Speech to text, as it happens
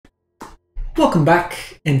Welcome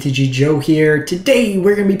back, MTG Joe here. Today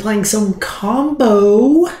we're going to be playing some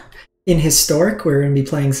combo in Historic. We're going to be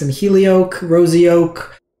playing some Helioak, Rosie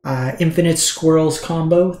Oak, Infinite Squirrels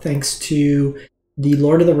combo. Thanks to the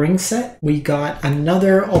Lord of the Rings set, we got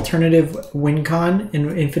another alternative win con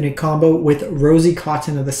in Infinite Combo with Rosie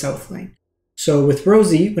Cotton of the South Lane. So with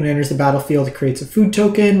Rosie, when it enters the battlefield, it creates a food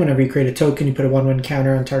token. Whenever you create a token, you put a 1/1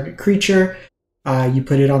 counter on target creature. You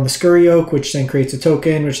put it on the Helioak, which then creates a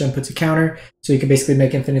token, which then puts a counter. So you can basically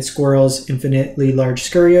make infinite squirrels, infinitely large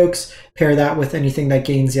Helioaks. Pair that with anything that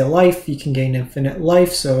gains you life. You can gain infinite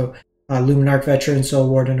life, so Luminarch Veteran, Soul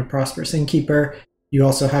Ward, and a Prosperous Innkeeper. You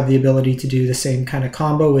also have the ability to do the same kind of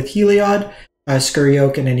combo with Heliod,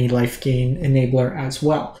 Helioak, and any life gain enabler as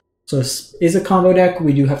well. So this is a combo deck.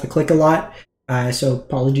 We do have to click a lot. So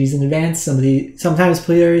apologies in advance. Sometimes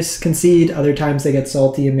players concede, other times they get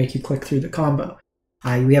salty and make you click through the combo.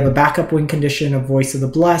 We have a backup win condition of Voice of the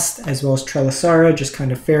Blessed, as well as Trelasara, just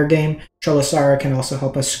kind of fair game. Trelasara can also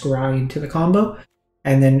help us scry into the combo.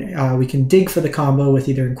 And then we can dig for the combo with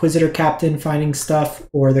either Inquisitor Captain finding stuff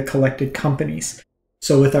or the Collected Companies.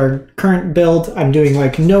 So with our current build, I'm doing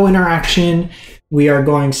like no interaction. We are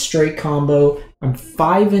going straight combo. I'm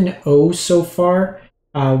 5-0 so far.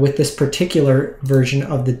 With this particular version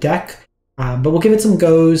of the deck, but we'll give it some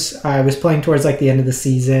goes. I was playing towards like the end of the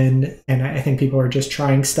season, and I think people are just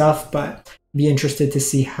trying stuff, but be interested to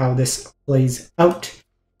see how this plays out.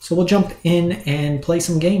 So we'll jump in and play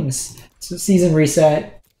some games. So season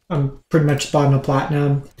reset, I'm pretty much bottom of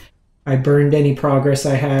platinum. I burned any progress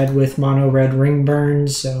I had with mono red ring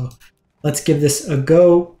burns, so let's give this a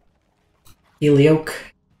go. Helioak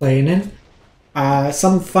playing in.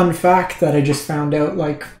 Some fun fact that I just found out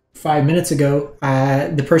like 5 minutes ago,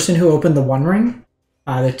 the person who opened the One Ring,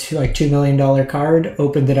 the $2 million card,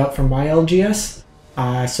 opened it up from my LGS.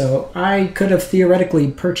 So I could have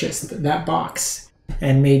theoretically purchased that box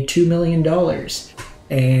and made $2 million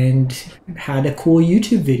and had a cool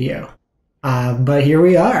YouTube video. But here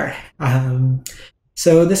we are.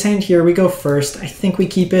 So this hand here, we go first. I think we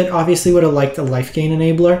keep it. Obviously would have liked a life gain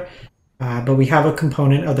enabler. But we have a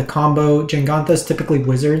component of the combo. Jengantha's typically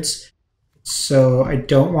wizards, so I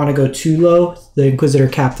don't want to go too low. The Inquisitor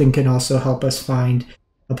Captain can also help us find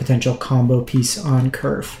a potential combo piece on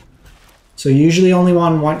curve. So usually only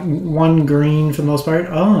want one green for the most part.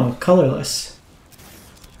 Oh, colorless.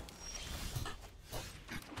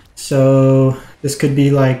 So this could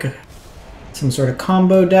be like some sort of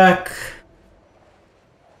combo deck.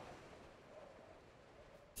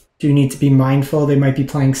 Do need to be mindful. They might be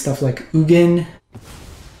playing stuff like Ugin.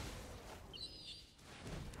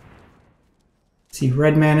 See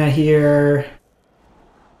red mana here.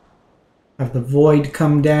 Have the Void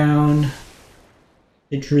come down.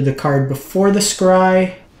 They drew the card before the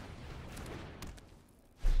Scry.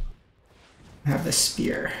 Have the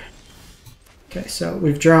Spear. Okay, so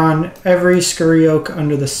we've drawn every Helioak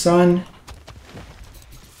under the sun.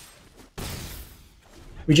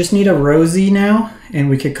 We just need a Rosie now, and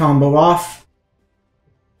we could combo off.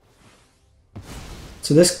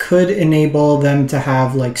 So this could enable them to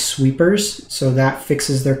have like sweepers, so that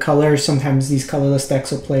fixes their color. Sometimes these colorless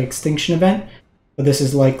decks will play Extinction Event, but this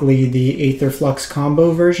is likely the Aether Flux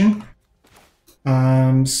combo version.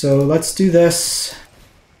 So let's do this.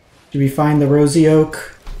 Do we find the Rosie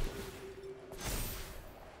Oak?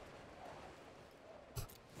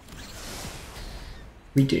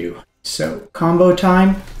 We do. So, combo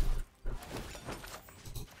time.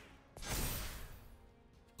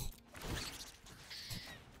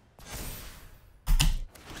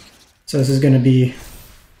 So this is going to be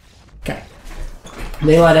okay.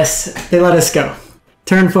 They let us go.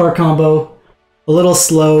 Turn 4 combo. A little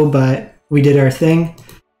slow, but we did our thing.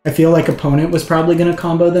 I feel like opponent was probably going to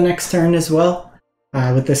combo the next turn as well.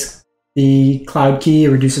 With this, the Cloud Key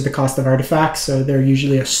reduces the cost of artifacts, so they're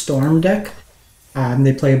usually a Storm deck.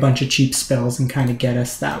 They play a bunch of cheap spells and kind of get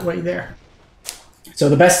us that way there. So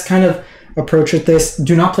the best kind of approach with this,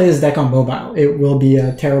 do not play this deck on mobile. It will be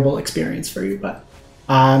a terrible experience for you. But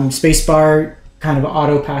spacebar kind of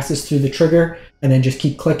auto passes through the trigger and then just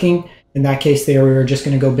keep clicking. In that case, they were just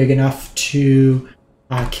going to go big enough to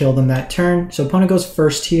kill them that turn. So opponent goes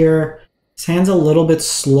first here. His hand's a little bit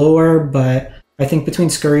slower, but I think between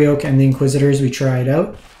Helioak and the Inquisitors, we try it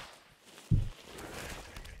out.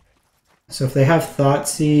 So if they have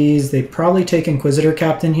Thoughtseize, they probably take Inquisitor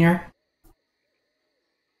Captain here.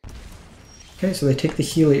 Okay, so they take the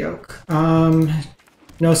Helioak.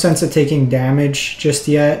 No sense of taking damage just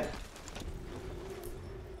yet.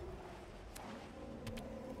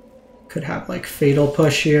 Could have like Fatal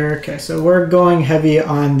Push here. Okay, so we're going heavy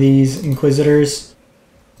on these Inquisitors.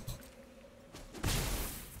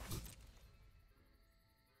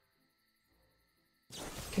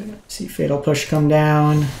 Okay, see Fatal Push come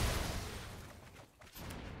down.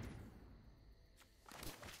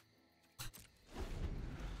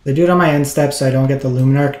 They do it on my end step so I don't get the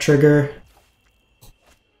Luminarch trigger.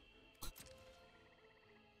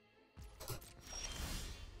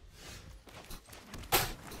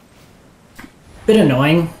 Bit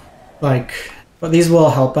annoying, like, but these will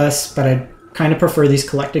help us, but I kind of prefer these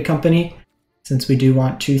Collected Company since we do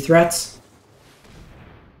want 2 threats.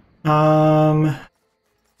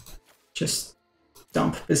 Just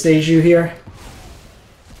dump Beseju here.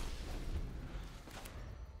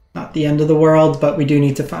 Not the end of the world, but we do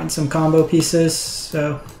need to find some combo pieces,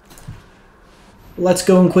 so let's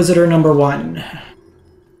go Inquisitor number 1.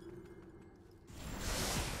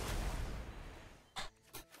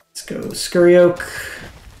 Let's go Helioak.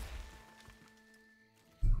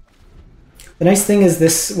 The nice thing is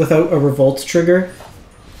this without a Revolt trigger.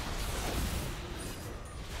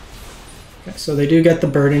 Okay, so they do get the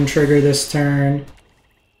Burden trigger this turn.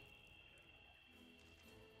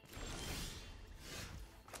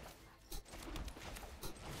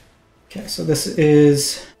 Okay, so this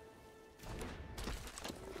is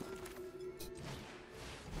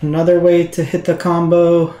another way to hit the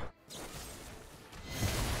combo.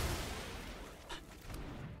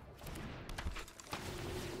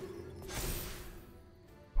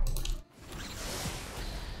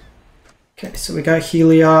 Okay, so we got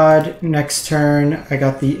Heliod. Next turn, I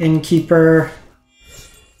got the Innkeeper.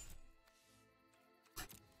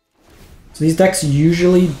 So these decks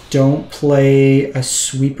usually don't play a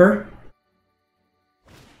sweeper.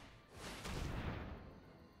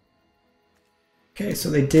 Okay, so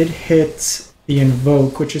they did hit the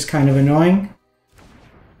Invoke, which is kind of annoying.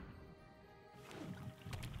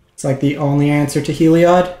 It's like the only answer to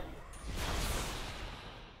Heliod.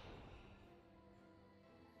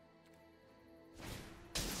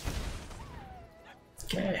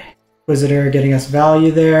 Okay, Inquisitor getting us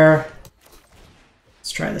value there.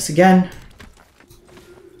 Let's try this again.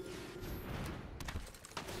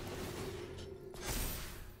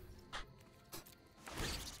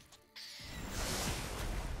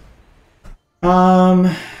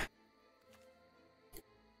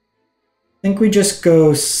 I think we just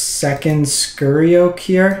go second Helioak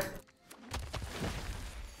here.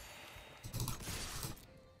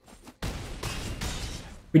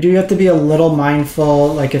 We do have to be a little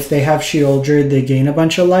mindful, like if they have Sheoldred, they gain a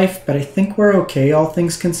bunch of life, but I think we're okay, all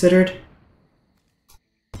things considered.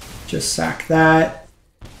 Just sack that.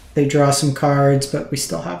 They draw some cards, but we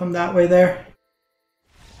still have them that way there.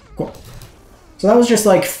 Cool. So that was just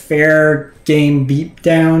like fair game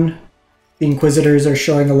beatdown. The Inquisitors are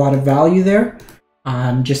showing a lot of value there.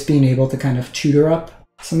 Just being able to kind of tutor up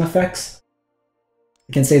some effects.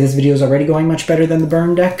 I can say this video is already going much better than the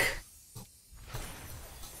burn deck.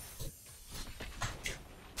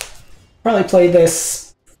 Probably play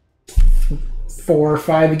this 4 or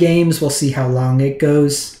 5 games. We'll see how long it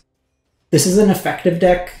goes. This is an effective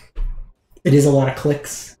deck. It is a lot of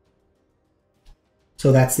clicks.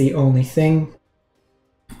 So that's the only thing.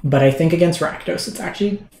 But I think against Rakdos, it's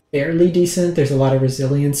actually fairly decent. There's a lot of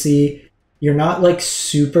resiliency. You're not like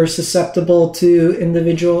super susceptible to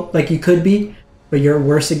individual, like you could be, but you're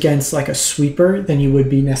worse against like a sweeper than you would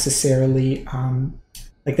be necessarily.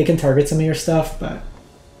 Like they can target some of your stuff, but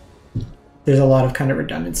there's a lot of kind of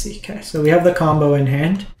redundancy. Okay, so we have the combo in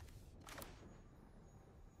hand.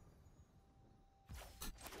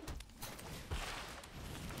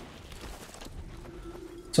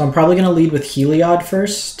 So I'm probably going to lead with Heliod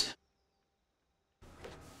first.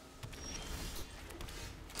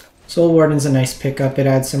 Soul Warden's a nice pickup. It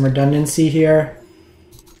adds some redundancy here.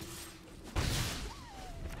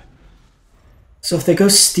 So if they go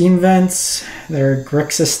Steam Vents, their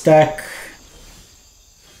Grixis deck.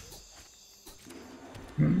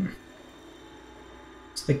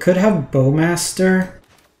 So they could have Bowmaster.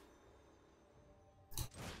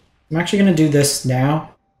 I'm actually going to do this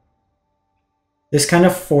now. This kind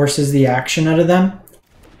of forces the action out of them.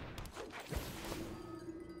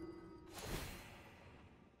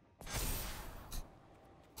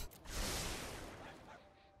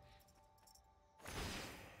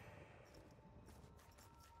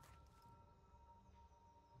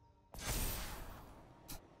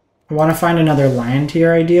 I want to find another land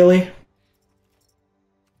here, ideally.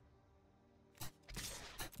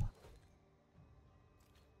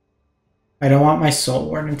 I don't want my Soul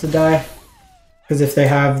Warden to die. Because if they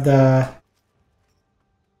have the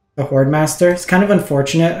Horde Master, it's kind of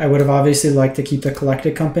unfortunate. I would have obviously liked to keep the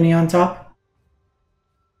Collected Company on top.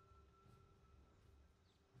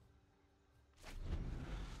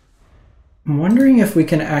 I'm wondering if we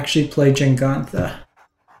can actually play Jengantha.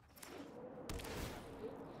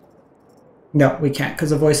 No, we can't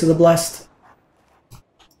because of Voice of the Blessed.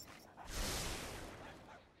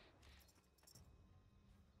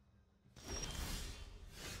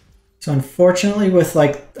 So unfortunately, with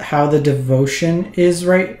like how the devotion is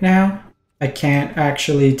right now, I can't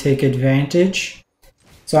actually take advantage.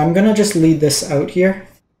 So I'm gonna just lead this out here.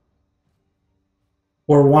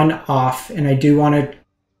 We're one off, and I do want to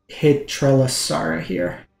hit Trelasara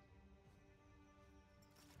here.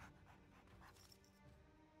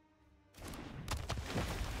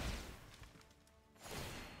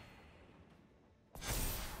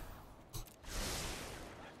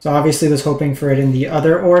 So obviously was hoping for it in the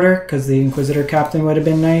other order, because the Inquisitor Captain would have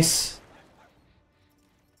been nice.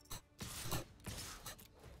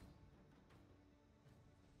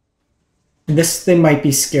 And this, they might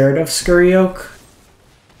be scared of Scurry Oak.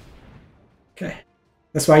 Okay.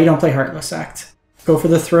 That's why you don't play Heartless Act. Go for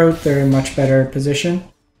the Throat, they're in much better position.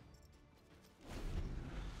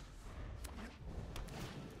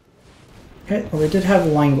 Okay, well they did have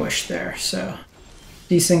Languish there, so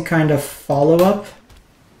decent kind of follow-up.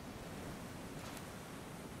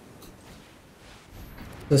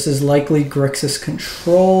 This is likely Grixis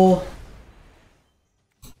control.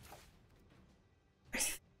 I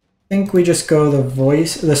think we just go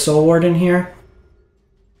the Soul Warden here.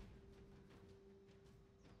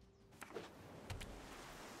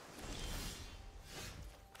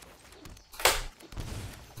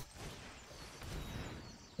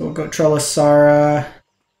 We'll go Trelasara.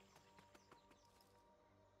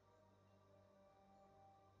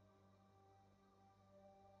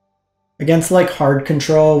 Against like hard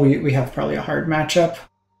control, we have probably a hard matchup.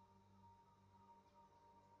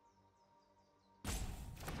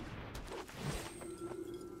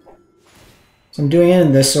 So I'm doing it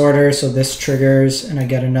in this order, so this triggers and I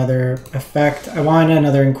get another effect. I want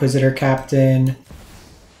another Inquisitor Captain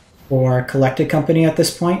or Collected Company at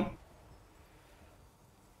this point.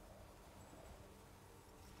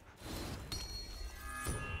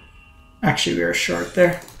 Actually, we were short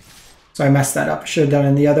there. So I messed that up. Should have done it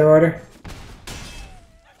in the other order.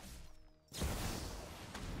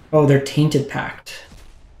 Oh, they're Tainted Pact.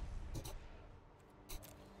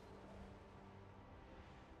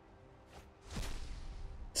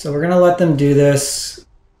 So we're going to let them do this.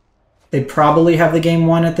 They probably have the game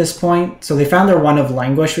won at this point. So they found their one of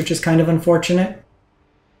Languish, which is kind of unfortunate.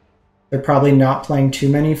 They're probably not playing too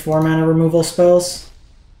many 4-mana removal spells.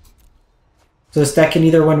 So this deck can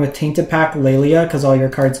either win with Tainted Pact, Lelia, because all your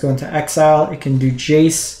cards go into exile. It can do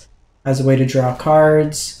Jace as a way to draw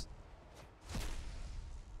cards.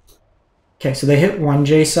 Okay, so they hit one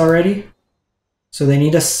Jace already. So they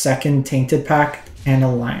need a second Tainted Pact and a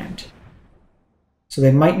land. So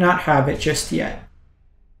they might not have it just yet.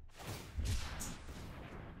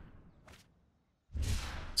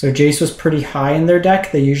 So Jace was pretty high in their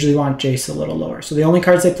deck. They usually want Jace a little lower. So the only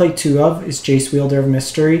cards they play two of is Jace, Wielder of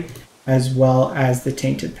Mystery, as well as the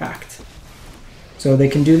Tainted Pact. So they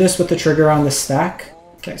can do this with the trigger on the stack.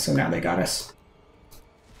 Okay, so now they got us.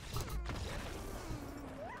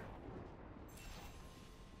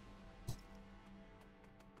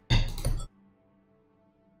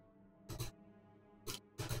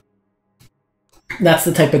 That's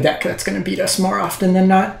the type of deck that's going to beat us more often than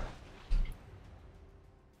not.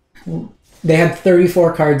 They had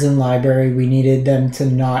 34 cards in library. We needed them to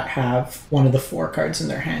not have one of the 4 cards in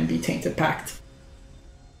their hand be Tainted Pact.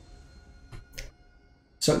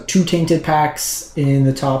 So 2 Tainted Pacts in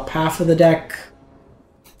the top half of the deck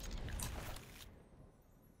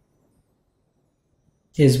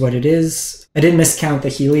is what it is. I did miscount the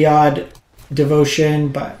Heliod devotion,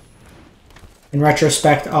 but in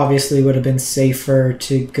retrospect, obviously would have been safer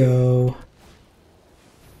to go.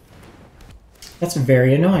 That's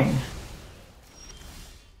very annoying.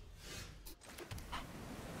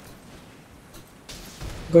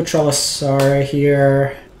 Go Trelasara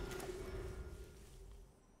here.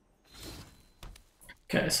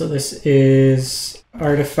 Okay, so this is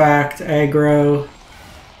Artifact, aggro.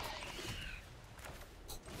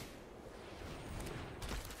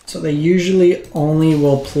 So they usually only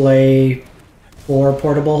will play 4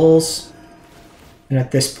 portable holes. And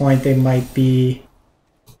at this point they might be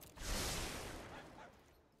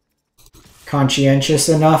conscientious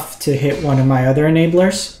enough to hit one of my other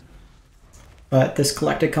enablers. But this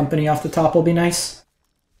Collected Company off the top will be nice.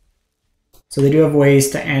 So they do have ways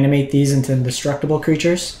to animate these into indestructible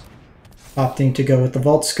creatures. Opting to go with the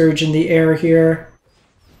Vault Scourge in the air here.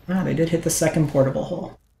 Ah, they did hit the second portable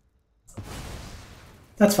hole.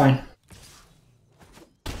 That's fine.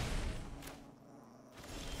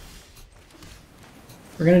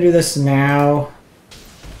 We're going to do this now.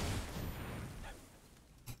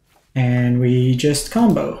 And we just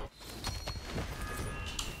combo.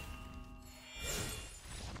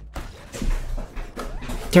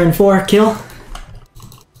 Turn 4, kill.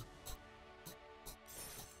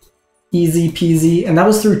 Easy peasy, and that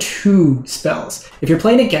was through 2 spells. If you're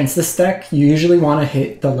playing against this deck, you usually want to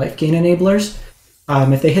hit the life gain enablers.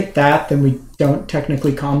 If they hit that, then we don't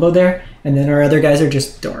technically combo there, and then our other guys are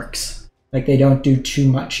just dorks. Like, they don't do too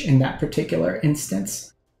much in that particular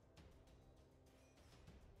instance.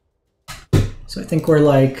 So I think we're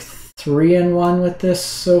like 3-1 with this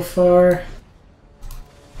so far.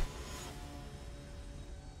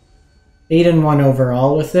 8-1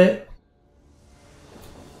 overall with it.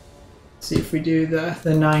 See if we do the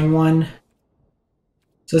 9-1.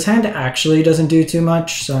 So his hand actually doesn't do too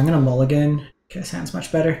much, so I'm going to mulligan. Okay, his hand's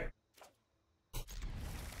much better.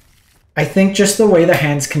 I think just the way the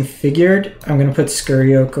hand's configured, I'm going to put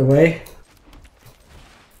Helioak away.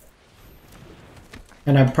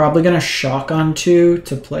 And I'm probably going to shock on 2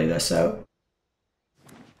 to play this out.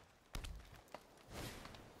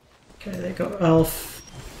 Okay, they go elf.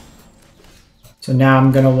 So now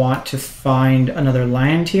I'm going to want to find another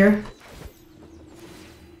land here.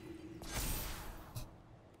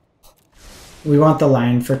 We want the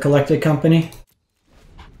land for Collected Company.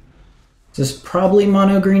 This is probably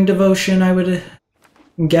mono green devotion, I would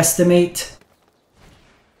guesstimate.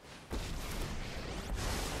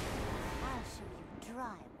 I'll show you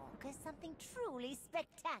dry walk as something truly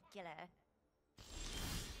spectacular.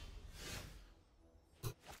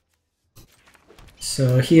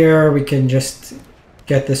 So here we can just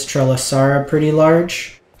get this Trelasara pretty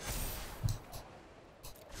large.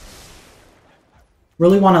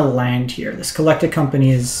 Really want to land here. This Collected Company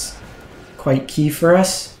is quite key for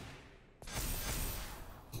us.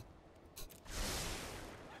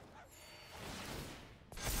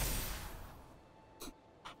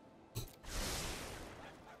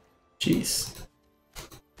 Jeez.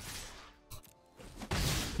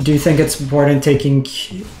 Do you think it's important taking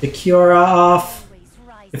the Kiora off?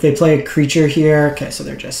 If they play a creature here, okay, so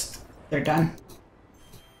they're done.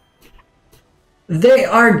 They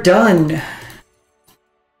are done.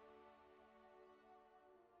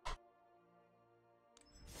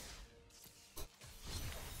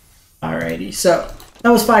 Alrighty, so that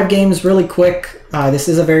was 5 games, really quick. This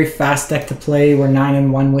is a very fast deck to play. We're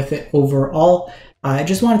 9-1 with it overall. I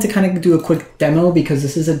just wanted to kind of do a quick demo because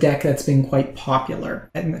this is a deck that's been quite popular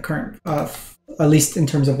in the current, at least in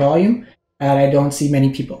terms of volume, and I don't see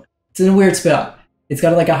many people. It's a weird spell. It's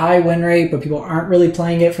got like a high win rate, but people aren't really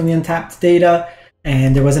playing it from the untapped data,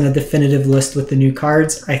 and there wasn't a definitive list with the new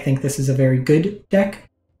cards. I think this is a very good deck.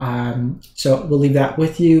 So we'll leave that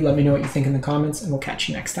with you. Let me know what you think in the comments, and we'll catch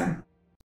you next time.